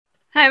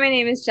Hi, my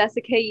name is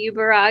Jessica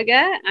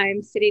Uberuaga.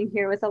 I'm sitting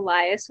here with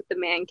Elias with the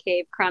Man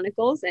Cave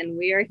Chronicles, and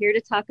we are here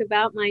to talk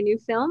about my new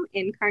film,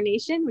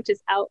 Incarnation, which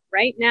is out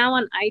right now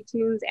on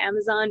iTunes,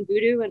 Amazon,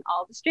 Vudu, and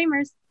all the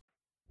streamers.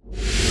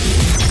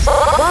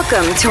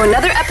 Welcome to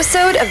another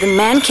episode of the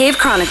Man Cave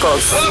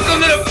Chronicles.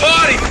 Welcome to the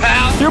party,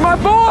 pal! You're my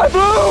boy,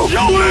 Blue!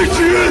 Yo,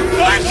 Adrian!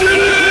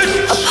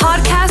 A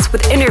podcast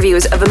with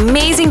interviews of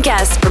amazing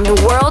guests from the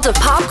world of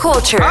pop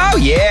culture. Oh,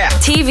 yeah!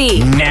 TV.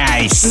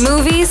 Nice!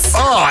 Movies.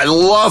 Oh, I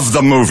love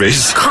the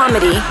movies!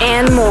 Comedy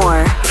and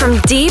more. From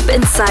deep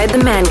inside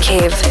the Man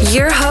Cave,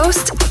 your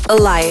host,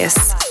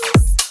 Elias.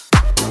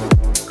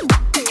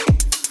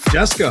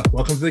 Jessica,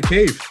 welcome to the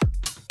cave.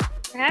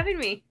 For having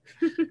me.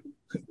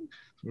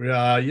 We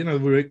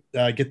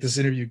get this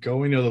interview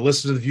going. The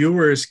listeners, the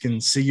viewers can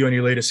see you on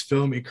your latest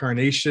film,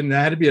 Incarnation.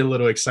 That had to be a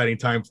little exciting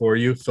time for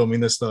you, filming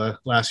this the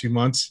last few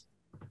months.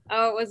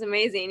 Oh, it was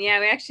amazing. Yeah,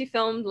 we actually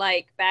filmed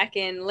back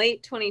in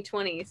late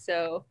 2020,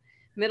 so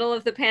middle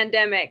of the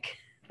pandemic.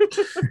 We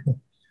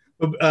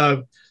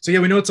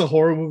know it's a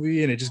horror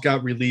movie and it just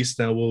got released.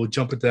 Now we'll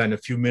jump into that in a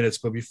few minutes.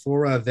 But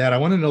before that, I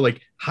want to know,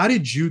 how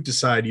did you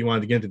decide you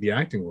wanted to get into the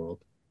acting world?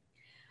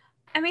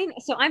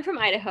 So I'm from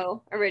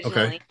Idaho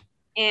originally. Okay.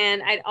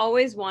 And I'd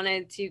always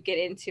wanted to get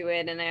into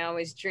it, and I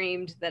always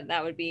dreamed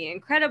that would be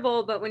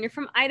incredible. But when you're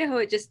from Idaho,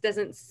 it just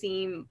doesn't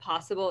seem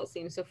possible. It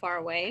seems so far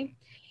away.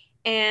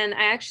 And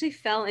I actually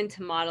fell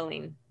into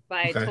modeling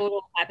by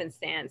total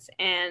happenstance.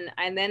 And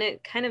then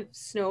it kind of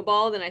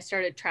snowballed, and I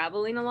started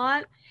traveling a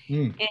lot.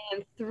 And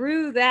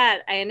through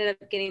that, I ended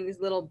up getting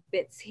these little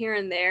bits here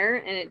and there,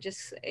 and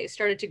it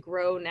started to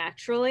grow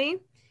naturally.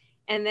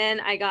 And then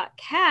I got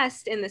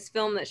cast in this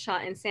film that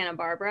shot in Santa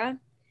Barbara.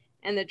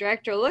 And the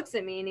director looks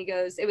at me and he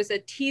goes, it was a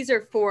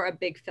teaser for a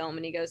big film.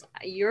 And he goes,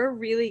 "You're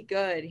really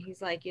good."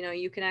 He's like, I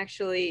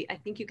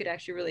think you could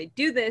actually really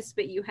do this,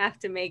 but you have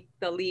to make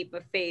the leap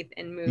of faith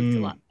and move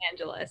to Los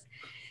Angeles.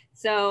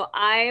 So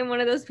I am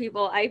one of those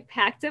people. I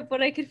packed up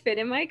what I could fit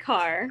in my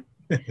car.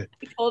 I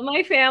told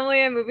my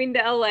family I'm moving to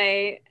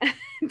LA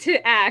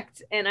to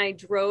act. And I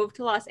drove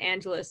to Los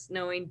Angeles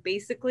knowing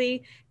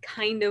basically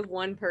kind of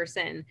one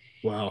person.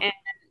 Wow. And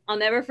I'll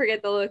never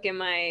forget the look in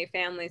my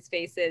family's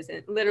faces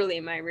and literally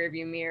in my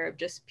rearview mirror of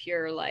just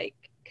pure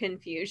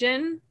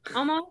confusion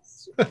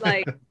almost.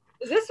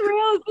 Is this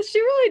real? Is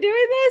she really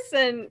doing this?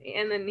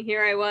 And then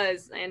here I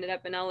was. I ended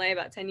up in LA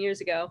about 10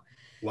 years ago.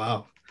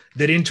 Wow.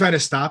 They didn't try to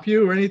stop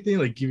you or anything?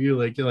 Give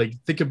you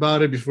think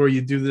about it before you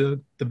do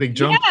the big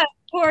jump? Yeah,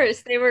 of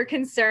course. They were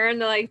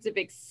concerned. They're like, it's a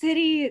big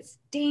city. It's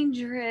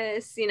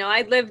dangerous.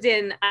 I lived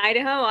in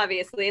Idaho,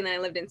 obviously, and then I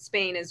lived in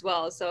Spain as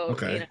well. So,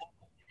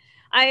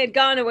 I had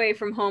gone away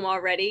from home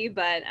already,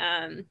 but,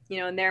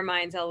 in their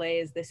minds,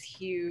 LA is this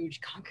huge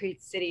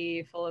concrete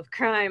city full of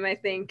crime, I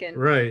think. And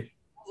right.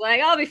 I was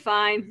like, I'll be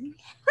fine.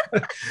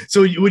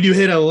 So when you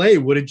hit LA,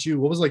 what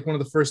was one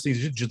of the first things?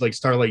 Did you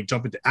start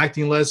jumping to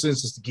acting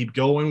lessons just to keep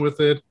going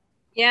with it?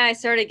 Yeah, I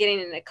started getting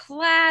into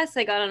class.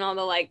 I got on all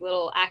the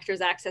little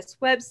Actors Access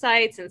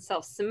websites and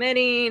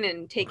self-submitting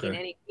and taking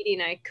any meeting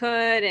I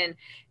could. And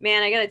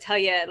man, I got to tell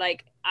you,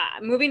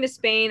 moving to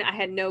Spain, I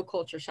had no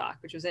culture shock,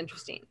 which was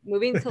interesting.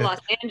 Moving to Los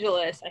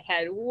Angeles, I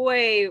had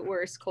way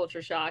worse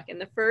culture shock.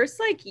 And the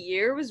first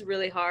year was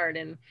really hard.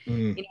 And,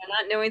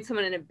 not knowing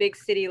someone in a big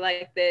city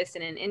like this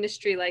and an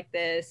industry like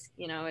this,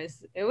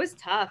 it was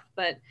tough,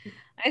 but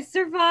I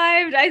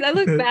survived. I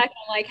look back and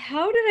I'm like,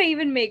 how did I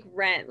even make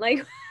rent?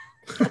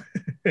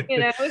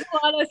 It was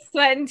a lot of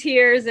sweat and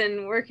tears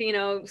and working,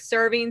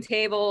 serving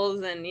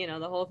tables and,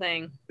 the whole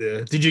thing.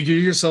 Yeah. Did you give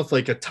yourself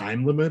a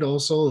time limit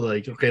also?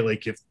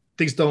 If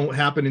things don't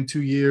happen in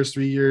 2 years,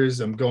 3 years,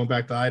 I'm going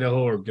back to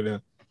Idaho or going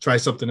to try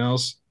something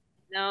else?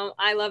 No,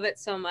 I love it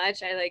so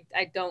much.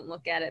 I don't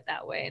look at it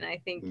that way. And I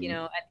think,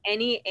 at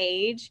any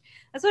age,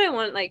 that's what I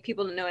want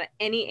people to know. At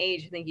any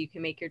age, I think you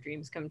can make your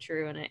dreams come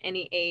true. And at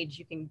any age,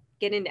 you can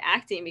get into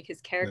acting because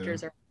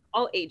characters are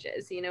all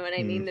ages, you know what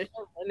I mean? There's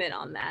no limit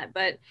on that,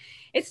 but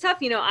it's tough.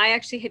 I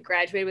actually had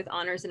graduated with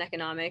honors in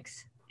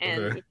economics.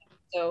 And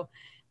so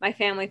my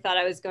family thought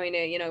I was going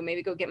to,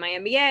 maybe go get my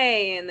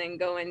MBA and then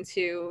go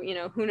into,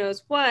 who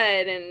knows what.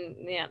 And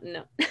yeah,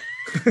 no.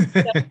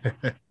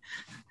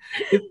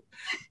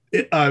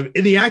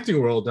 In the acting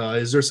world,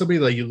 is there somebody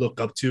that you look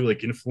up to,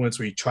 influence,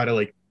 where you try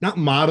to not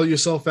model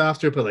yourself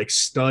after, but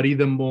study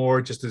them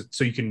more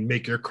so you can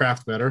make your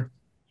craft better?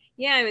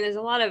 Yeah, there's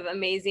a lot of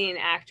amazing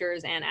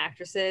actors and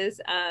actresses.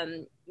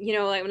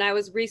 When I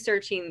was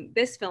researching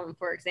this film,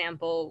 for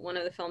example, one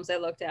of the films I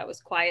looked at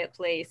was Quiet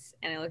Place,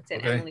 and I looked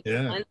at Emily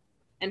Blunt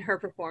and her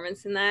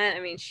performance in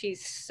that.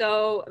 She's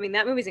so,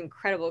 that movie's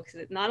incredible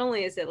because not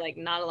only is it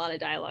not a lot of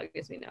dialogue,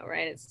 as we know,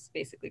 right? It's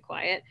basically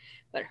quiet,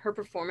 but her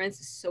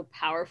performance is so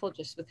powerful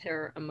just with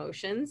her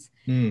emotions.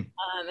 And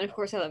of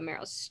course I love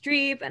Meryl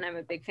Streep, and I'm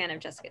a big fan of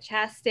Jessica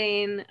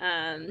Chastain.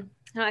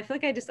 I feel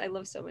like I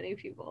love so many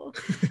people.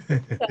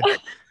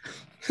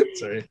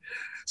 Sorry.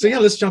 So yeah,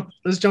 let's jump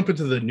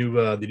into the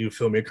new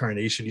film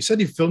Incarnation. You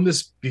said you filmed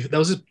this, that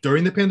was it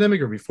during the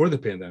pandemic or before the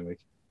pandemic?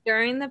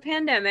 during the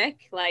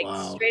pandemic, like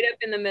Wow. straight up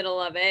in the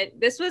middle of it.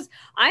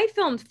 I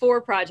filmed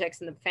 4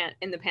 projects in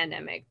the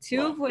pandemic,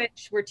 2 of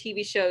which were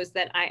TV shows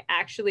that I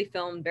actually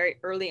filmed very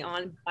early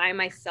on by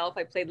myself.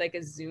 I played like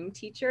a Zoom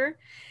teacher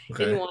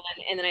in one,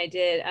 and then I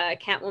did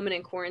Catwoman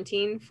in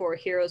Quarantine for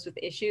Heroes with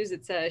Issues.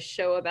 It's a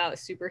show about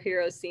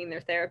superheroes seeing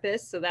their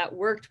therapist, so that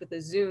worked with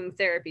a Zoom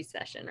therapy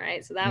session,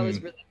 right? So that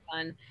was really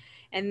fun.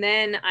 And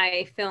then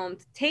I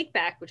filmed Take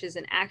Back, which is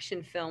an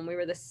action film. We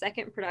were the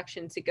second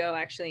production to go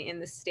actually in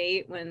the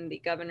state when the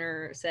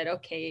governor said,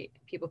 okay,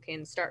 people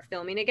can start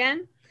filming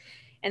again.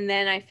 And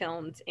then I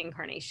filmed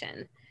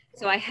Incarnation.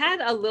 So I had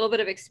a little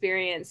bit of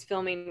experience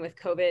filming with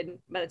COVID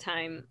by the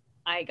time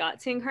I got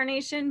to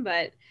Incarnation,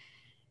 but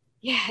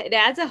yeah, it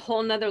adds a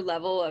whole nother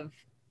level of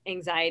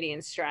anxiety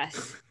and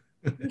stress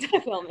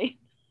to filming.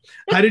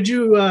 How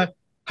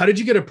did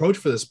you get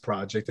approached for this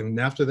project? And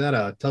after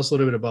that, tell us a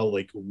little bit about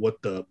like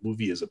what the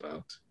movie is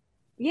about.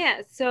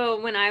 Yeah, so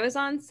when I was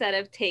on set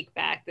of Take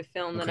Back, the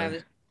film that I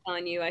was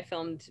telling you I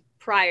filmed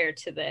prior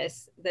to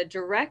this, the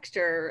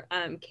director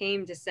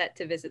came to set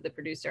to visit the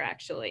producer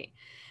actually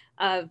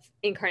of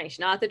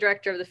Incarnation, not the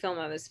director of the film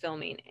I was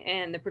filming.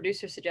 And the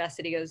producer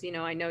suggested, he goes,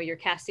 I know you're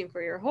casting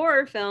for your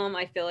horror film.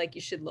 I feel like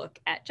you should look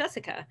at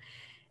Jessica.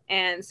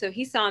 And so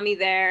he saw me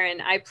there,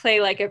 and I play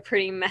like a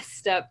pretty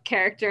messed up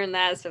character in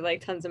that. So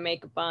like tons of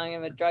makeup on,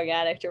 I'm a drug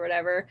addict or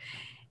whatever.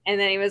 And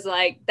then he was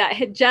like,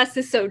 that Jess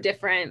is so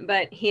different.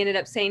 But he ended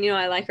up saying,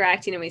 I like her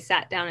acting. And we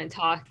sat down and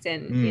talked.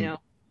 And,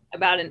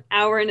 about an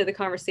hour into the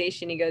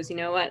conversation, he goes, you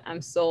know what?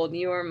 I'm sold.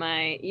 You are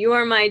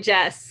my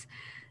Jess.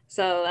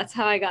 So that's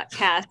how I got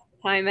cast.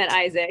 That's how I met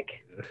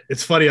Isaac.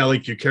 It's funny how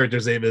like your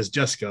character's name is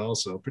Jessica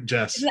also.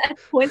 Jess. That's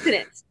a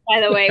coincidence,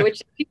 by the way,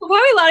 which probably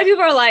a lot of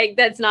people are like,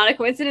 that's not a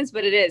coincidence,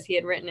 but it is. He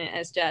had written it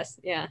as Jess.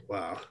 Yeah.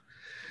 Wow.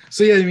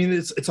 So yeah, I mean,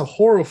 it's a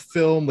horror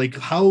film. Like,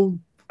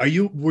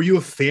 were you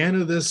a fan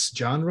of this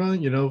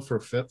genre,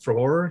 for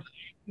horror?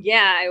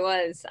 Yeah, I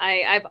was.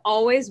 I've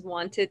always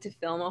wanted to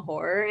film a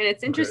horror, and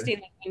it's interesting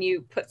that when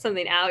you put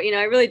something out,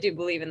 I really do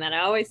believe in that. I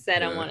always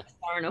said I want to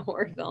star in a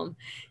horror film,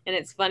 and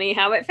it's funny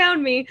how it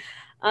found me.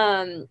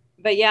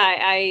 But yeah,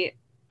 I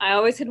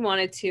always had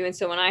wanted to, and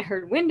so when I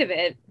heard wind of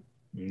it,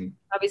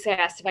 obviously I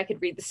asked if I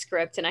could read the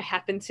script, and I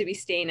happened to be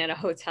staying at a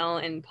hotel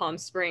in Palm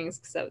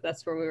Springs, so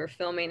that's where we were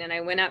filming, and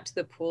I went out to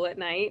the pool at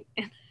night,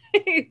 and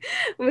I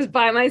was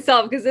by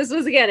myself because this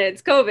was, again,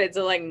 it's COVID,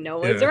 so like no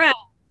one's around.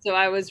 So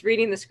I was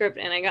reading the script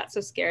and I got so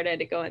scared I had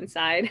to go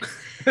inside.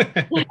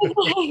 I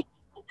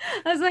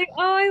was like,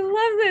 oh, I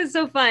love this.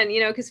 So fun,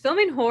 because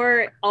filming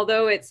horror,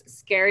 although it's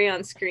scary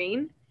on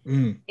screen,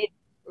 it's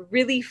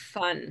really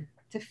fun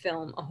to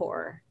film a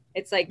horror.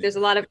 It's like there's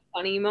a lot of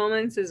funny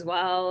moments as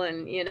well.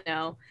 And,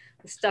 the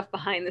stuff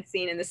behind the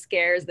scene and the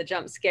scares, the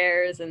jump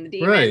scares and the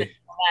demon. Right. And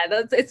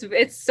all that.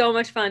 It's so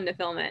much fun to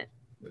film it.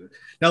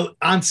 Now,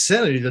 on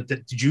set,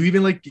 did you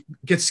even like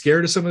get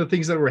scared of some of the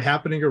things that were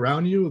happening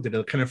around you? Did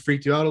it kind of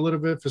freak you out a little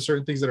bit for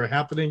certain things that are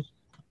happening?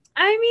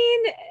 I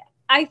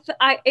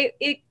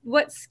mean,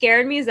 what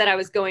scared me is that I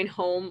was going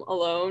home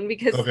alone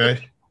because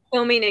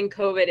filming in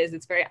COVID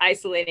it's very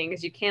isolating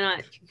because you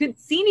couldn't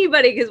see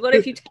anybody because what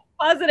if you test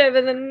positive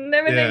and then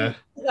everything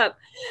goes up.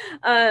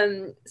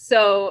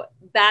 So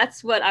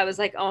that's what I was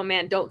like, oh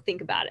man, don't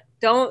think about it.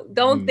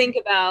 Don't think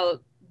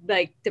about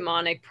like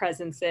demonic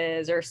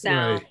presences or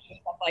sound and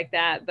stuff like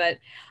that. But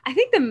I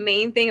think the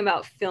main thing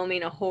about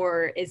filming a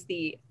horror is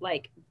the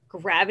like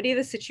gravity of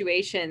the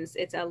situations.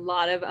 It's a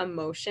lot of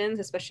emotions,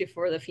 especially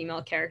for the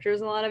female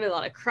characters, a lot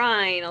of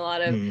crying, a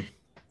lot of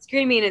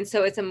screaming, and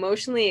so it's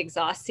emotionally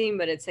exhausting,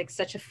 but it's like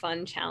such a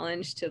fun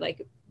challenge to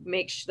like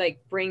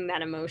bring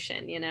that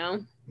emotion.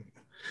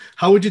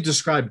 How would you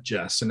describe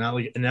Jess? And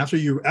after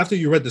you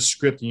read the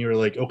script and you were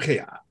like,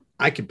 okay,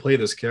 I can play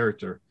this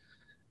character,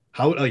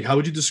 how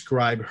would you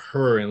describe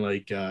her,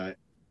 and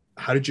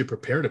how did you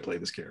prepare to play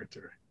this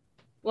character?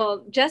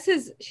 Well, Jess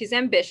she's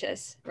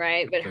ambitious,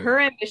 right? But her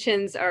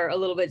ambitions are a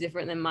little bit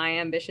different than my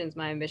ambitions.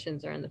 My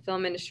ambitions are in the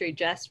film industry.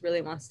 Jess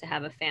really wants to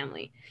have a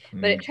family,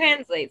 but it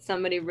translates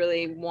somebody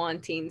really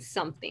wanting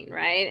something,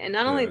 right? And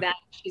not only that,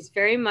 she's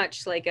very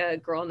much like a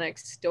girl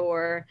next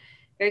door,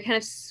 very kind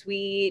of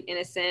sweet,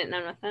 innocent.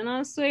 And I'm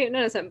not sweet,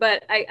 innocent,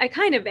 but I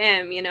kind of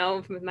am,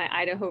 with my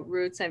Idaho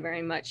roots, I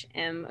very much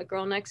am a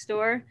girl next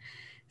door.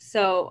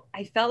 So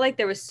I felt like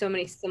there was so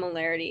many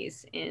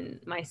similarities in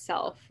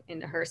myself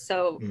into her.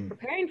 So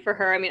preparing for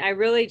her, I mean, I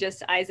really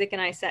just, Isaac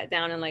and I sat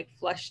down and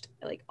flushed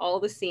all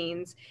the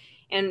scenes,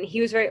 and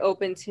he was very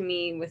open to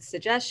me with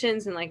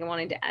suggestions and I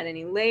wanted to add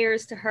any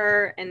layers to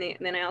her. And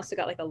then I also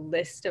got a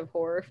list of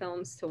horror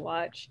films to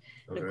watch.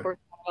 And of course,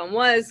 one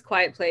was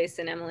Quiet Place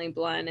and Emily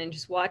Blunt, and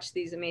just watch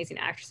these amazing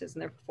actresses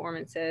and their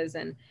performances.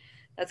 And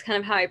that's kind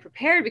of how I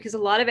prepared, because a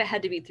lot of it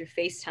had to be through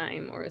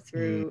FaceTime or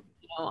through,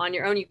 on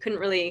your own. You couldn't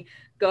really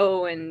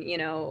go and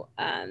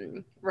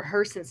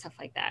rehearse and stuff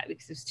like that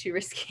because it was too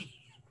risky.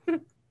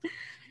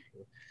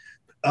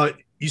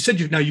 You said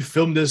you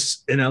filmed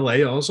this in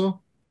LA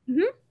also?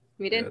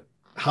 We did.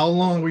 How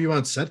long were you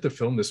on set to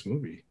film this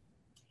movie?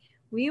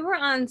 We were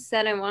on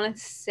set, I want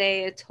to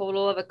say a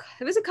total of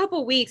it was a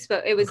couple weeks,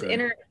 but it was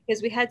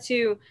because we had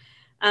to,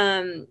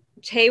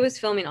 Che was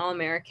filming All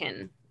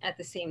American at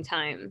the same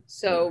time.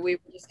 So we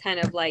were just kind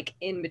of like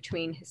in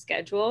between his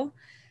schedule.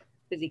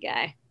 Busy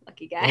guy,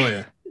 lucky guy. Oh,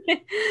 yeah.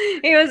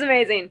 He was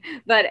amazing.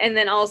 And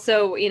then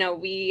also, you know,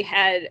 we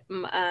had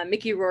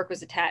Mickey Rourke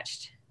was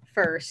attached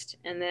first,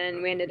 and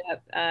then we ended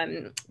up,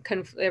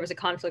 there was a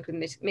conflict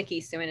with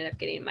Mickey, so we ended up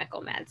getting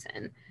Michael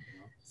Madsen.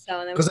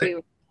 So, and then we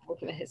were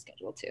working with his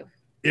schedule too.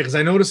 Yeah, because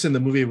I noticed in the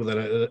movie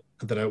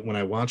that when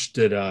I watched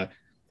it,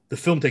 the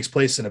film takes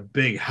place in a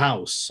big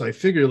house. So I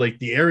figured like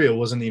the area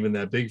wasn't even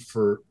that big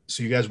so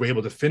you guys were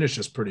able to finish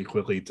this pretty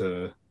quickly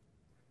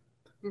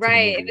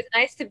Right. It was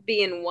nice to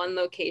be in one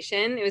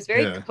location. It was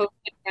very COVID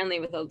friendly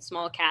with a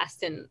small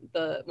cast in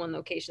the one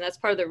location. That's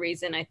part of the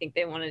reason I think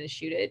they wanted to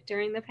shoot it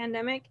during the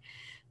pandemic.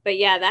 But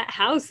yeah, that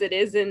house, it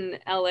is in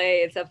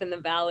LA. It's up in the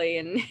valley,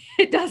 and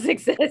it does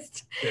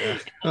exist. Yeah.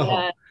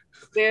 And,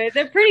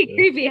 they're pretty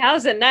creepy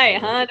house at night,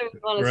 huh? I don't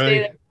want to stay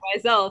there by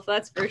myself,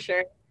 that's for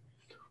sure.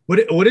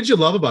 What did you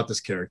love about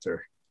this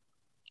character?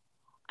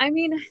 I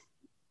mean,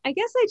 I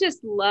guess I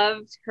just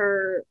loved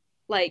her,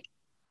 like,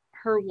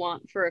 her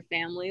want for a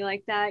family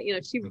like that. You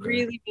know, she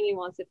really, really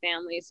wants a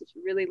family. So she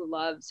really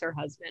loves her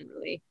husband,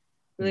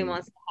 really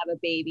wants to have a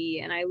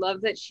baby. And I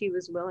love that she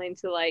was willing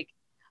to, like,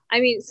 I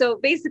mean, so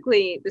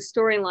basically the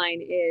storyline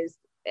is,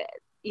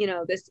 you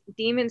know, this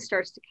demon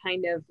starts to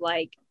kind of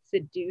like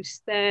seduce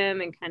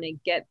them and kind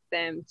of get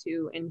them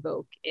to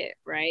invoke it,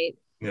 right?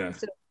 Yeah.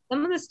 So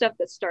some of the stuff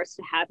that starts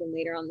to happen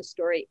later on the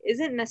story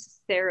isn't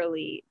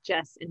necessarily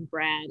Jess and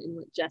Brad and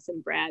what Jess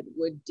and Brad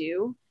would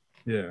do.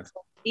 Yeah.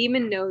 So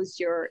demon knows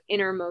your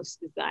innermost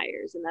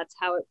desires, and that's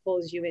how it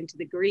pulls you into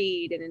the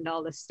greed and into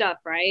all the stuff,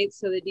 right?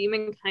 So the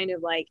demon kind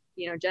of like,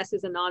 you know, Jess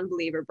is a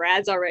non-believer.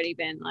 Brad's already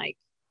been like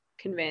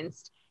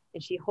convinced,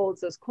 and she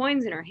holds those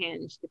coins in her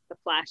hand and she gets the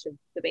flash of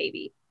the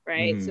baby,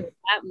 right? So at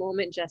that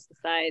moment, Jess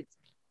decides,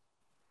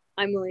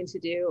 I'm willing to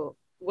do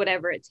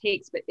whatever it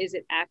takes, but is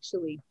it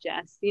actually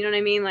Jess? You know what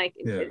I mean? Like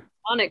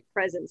demonic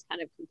presence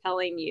kind of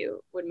compelling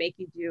you would make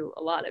you do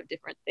a lot of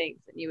different things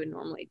than you would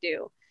normally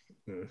do.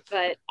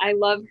 But I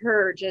love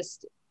her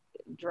just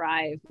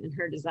drive and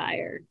her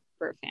desire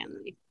for a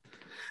family.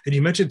 And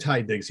you mentioned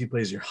Ty Diggs. He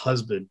plays your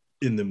husband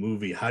in the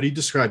movie. How do you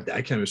describe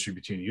that chemistry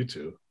between you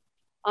two?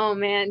 Oh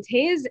man,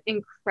 Tay is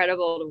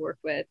incredible to work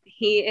with.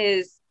 He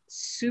is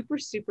super,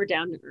 super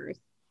down to earth.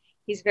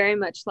 He's very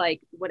much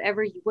like, what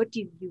do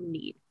you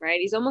need, right?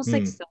 He's almost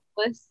like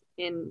selfless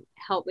in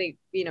helping,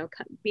 you know,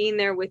 being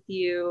there with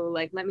you.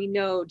 Like, let me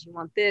know, do you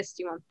want this?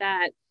 Do you want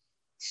that?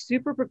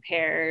 Super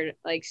prepared,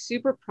 like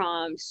super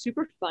prompt,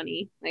 super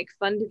funny, like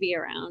fun to be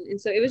around.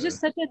 And so it was just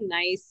such a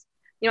nice,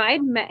 you know, I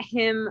had met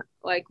him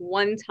like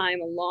one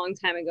time, a long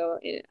time ago,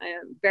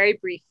 very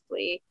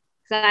briefly,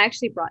 because I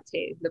actually brought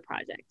Tay the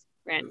project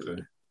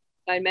randomly.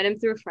 So I met him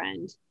through a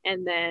friend,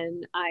 and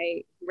then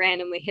I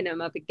randomly hit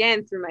him up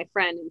again through my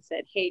friend and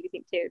said, hey, do you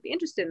think Tay would be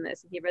interested in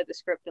this? And he read the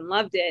script and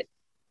loved it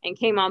and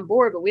came on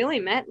board. But we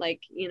only met,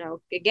 like, you know,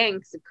 again,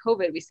 because of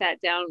COVID, we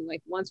sat down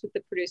like once with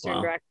the producer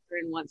and director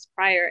and once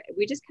prior.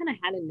 We just kind of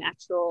had a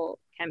natural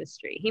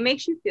chemistry. He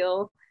makes you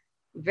feel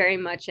very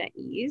much at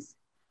ease.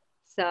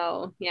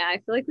 So yeah,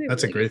 I feel like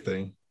that's really a great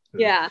thing.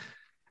 Yeah.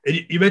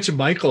 And you mentioned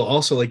Michael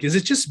also. Like, is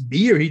it just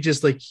me, or he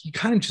just like, he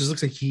kind of just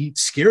looks like he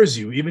scares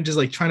you, even just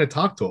like trying to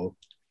talk to him?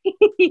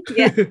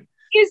 Yeah.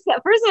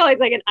 First of all, he's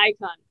like an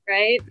icon,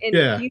 right?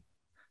 And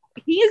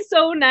he is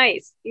so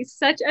nice. He's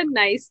such a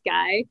nice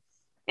guy.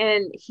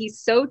 And he's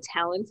so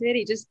talented.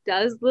 He just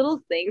does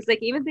little things,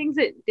 like even things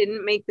that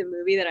didn't make the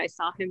movie that I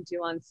saw him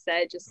do on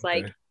set, just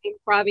like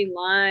improvising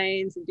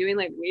lines and doing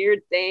like weird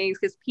things.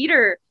 Because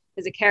Peter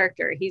is a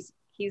character. He's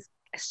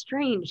a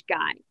strange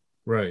guy.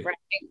 Right.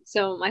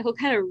 So Michael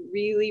kind of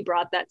really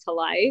brought that to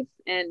life.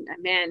 And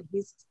man,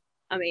 he's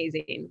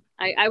amazing.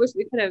 I wish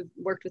we could have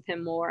worked with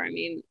him more. I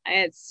mean, I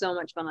had so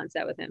much fun on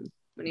set with him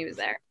when he was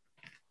there.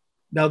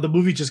 Now, the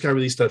movie just got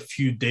released a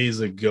few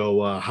days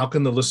ago. How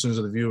can the listeners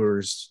or the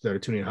viewers that are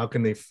tuning in, how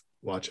can they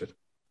watch it?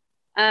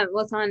 Well,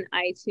 it's on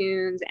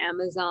iTunes,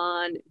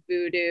 Amazon,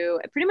 Vudu,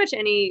 pretty much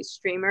any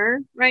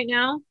streamer right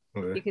now.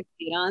 You can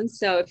see it on.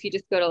 So if you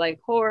just go to like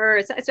horror,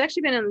 it's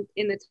actually been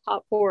in the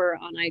top horror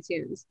on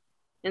iTunes,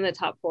 in the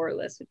top horror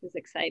list, which is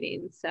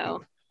exciting.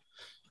 So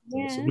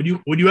yeah. So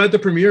when you had the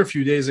premiere a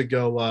few days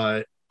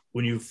ago,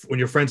 when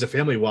your friends and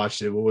family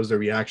watched it, what was their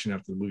reaction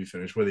after the movie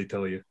finished? What did they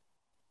tell you?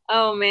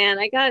 Oh man,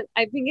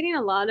 I've been getting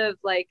a lot of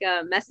like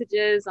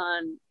messages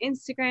on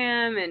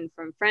Instagram and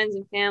from friends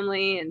and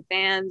family and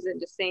fans,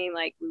 and just saying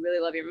like, we really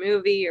love your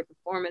movie. Your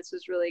performance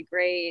was really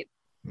great.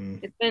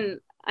 It's been,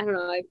 I don't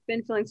know, I've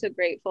been feeling so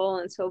grateful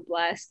and so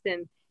blessed.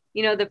 And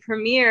you know, the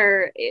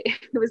premiere, it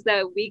was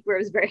that week where it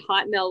was very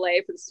hot in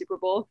LA for the Super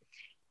Bowl.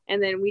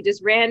 And then we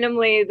just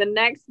randomly the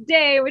next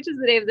day, which is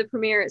the day of the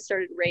premiere, it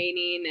started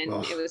raining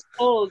and it was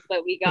cold, but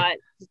it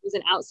was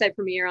an outside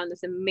premiere on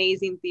this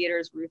amazing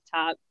theater's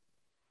rooftop.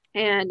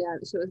 And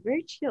so it was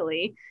very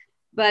chilly,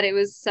 but it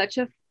was such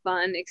a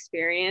fun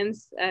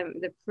experience.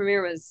 The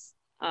premiere was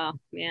Oh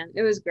man,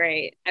 it was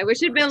great. I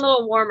wish it'd been a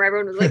little warmer.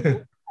 Everyone was like,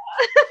 but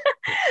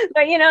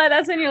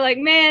that's when you're like,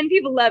 man,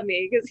 people love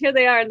me because here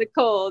they are in the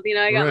cold.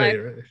 I got my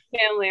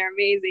family are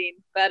amazing.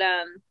 But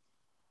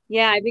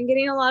yeah, I've been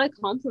getting a lot of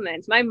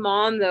compliments. My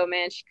mom, though,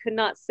 man, she could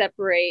not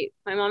separate.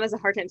 My mom has a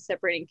hard time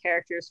separating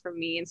characters from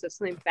me. And so if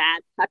something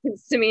bad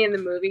happens to me in the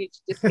movie,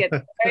 she just gets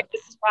very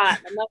distraught.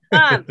 I'm like,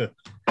 Mom,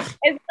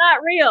 it's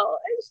not real.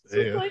 And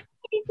she's like,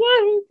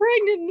 I'm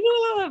pregnant.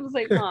 No. I was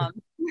like, Mom.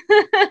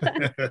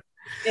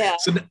 Yeah.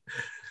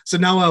 So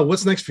now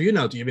what's next for you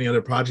now? Do you have any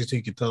other projects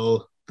you could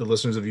tell the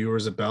listeners and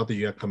viewers about that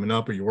you got coming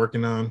up or you're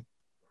working on?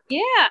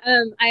 Yeah.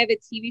 I have a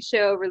TV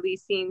show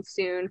releasing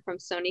soon from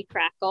Sony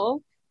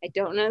Crackle. I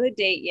don't know the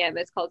date yet,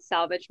 but it's called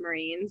Salvage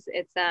Marines.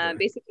 It's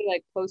basically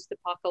like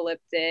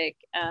post-apocalyptic,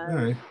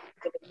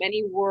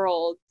 many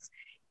worlds,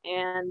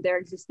 and their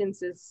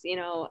existence is,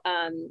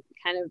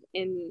 kind of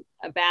in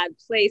a bad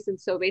place. And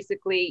so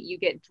basically you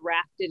get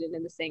drafted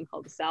into this thing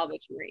called the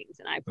Salvage Marines.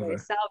 And I play a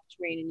Salvage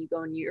Marine, and you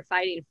go and you're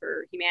fighting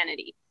for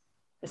humanity,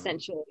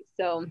 essentially.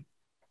 So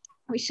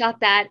we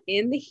shot that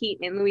in the heat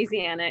in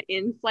Louisiana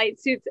in flight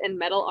suits and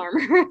metal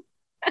armor.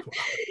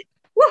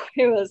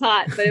 It was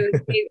hot, but it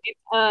was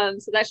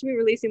so that should be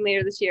releasing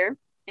later this year.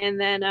 And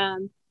then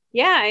I'm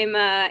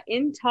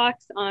in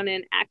talks on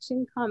an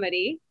action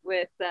comedy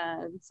with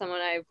someone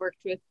I've worked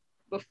with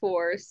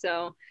before,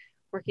 so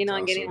working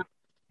on getting on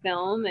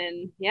film,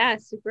 and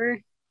super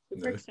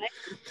excited.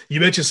 You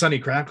mentioned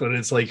Sony Crackle, and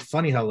it's like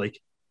funny how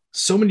like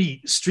so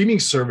many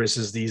streaming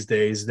services these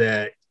days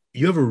that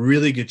you have a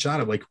really good shot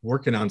of like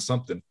working on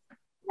something.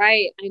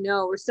 Right. I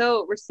know we're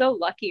so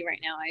lucky right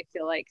now. I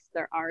feel like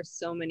there are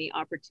so many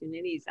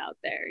opportunities out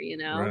there,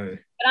 Right.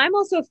 But I'm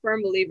also a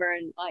firm believer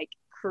in like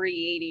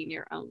creating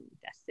your own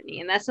destiny.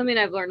 And that's something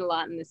I've learned a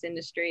lot in this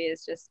industry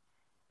is just,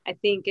 I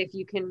think if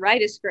you can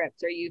write a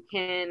script or you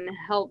can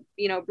help,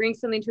 bring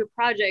something to a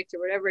project or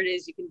whatever it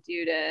is you can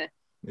do to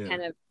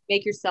kind of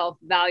make yourself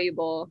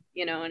valuable,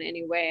 in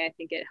any way, I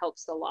think it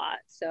helps a lot.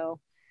 So,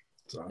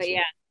 awesome. But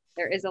yeah.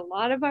 There is a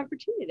lot of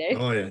opportunity.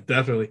 Oh, yeah,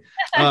 definitely.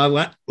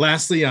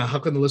 Lastly, how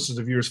can the listeners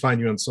and viewers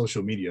find you on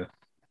social media?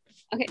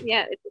 Okay,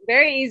 yeah, it's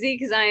very easy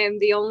because I am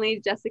the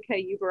only Jessica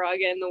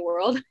Uberuaga in the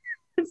world.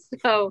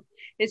 So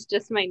it's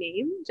just my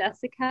name,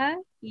 Jessica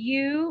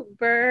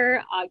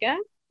Uberuaga,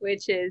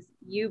 which is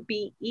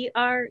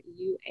Uberuaga,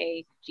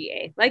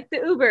 like the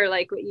Uber,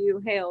 like what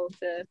you hail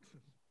to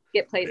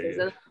get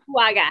places.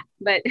 Uaga,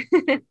 but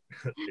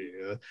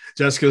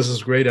Jessica, this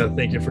is great.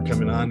 Thank you for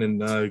coming on, and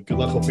good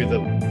luck. Hopefully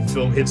the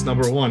film hits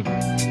 #1.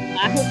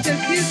 I hope so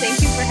too.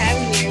 Thank you for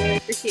having me. I really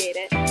appreciate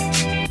it.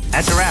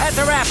 That's a wrap. That's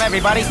a wrap,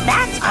 everybody.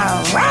 That's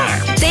a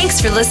wrap. Thanks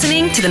for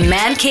listening to the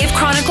Man Cave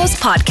Chronicles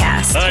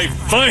podcast. I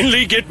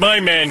finally get my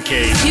man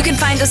cave. You can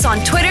find us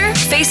on Twitter,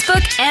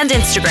 Facebook, and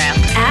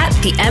Instagram at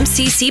the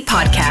MCC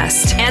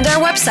Podcast and our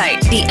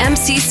website,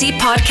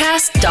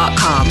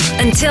 themccpodcast.com.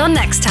 Until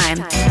next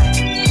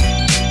time.